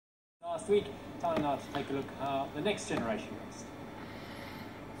Last week, time now to take a look at how the next generation raced.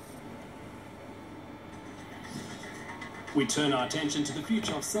 We turn our attention to the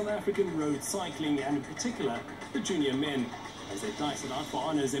future of South African road cycling and in particular the junior men as they dice it out for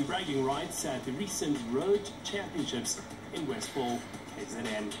honours and bragging rights at the recent Road Championships in Westfall,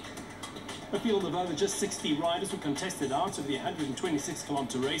 KZN. A field of over just 60 riders were contested out of the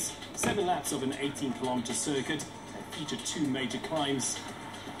 126-kilometre race, 7 laps of an 18-kilometre circuit and featured 2 major climbs.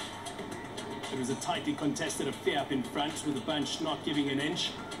 It was a tightly contested affair up in front with the bunch not giving an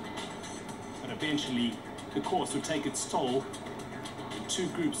inch, but eventually the course would take its toll and 2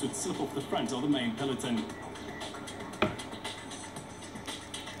 groups would slip off the front of the main peloton.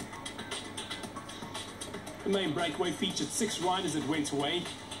 The main breakaway featured 6 riders that went away,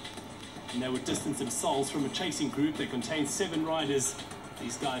 and they would distance themselves from a chasing group that contained 7 riders.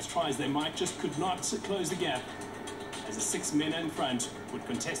 These guys, try as they might, just could not close the gap, as the 6 men in front would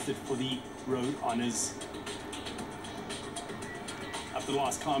contest it for the road honours. Up the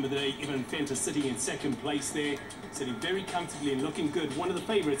last climb of the day, Ivan Venter sitting in 2nd place there, sitting very comfortably and looking good. One of the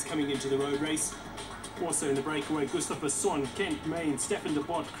favourites coming into the road race. Also in the breakaway, Gustav Besson, Kent Main, Stefan de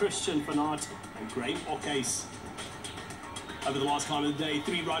Bot, Christian van Aert and Graham Ocase. Over the last climb of the day,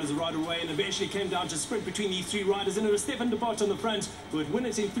 3 riders rode away and eventually came down to sprint between these 3 riders, and it was Stefan de Bot on the front who would win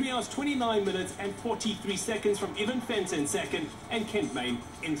it in 3 hours 29 minutes and 43 seconds from Ivan Venter in 2nd and Kent Main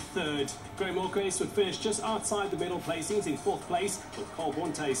in 3rd. Graham Ocase would finish just outside the medal placings in 4th place with Carl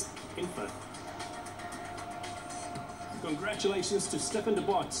Bontes in 5th. Congratulations to Stefan de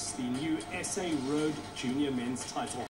Bot, the new SA Road Junior Men's title.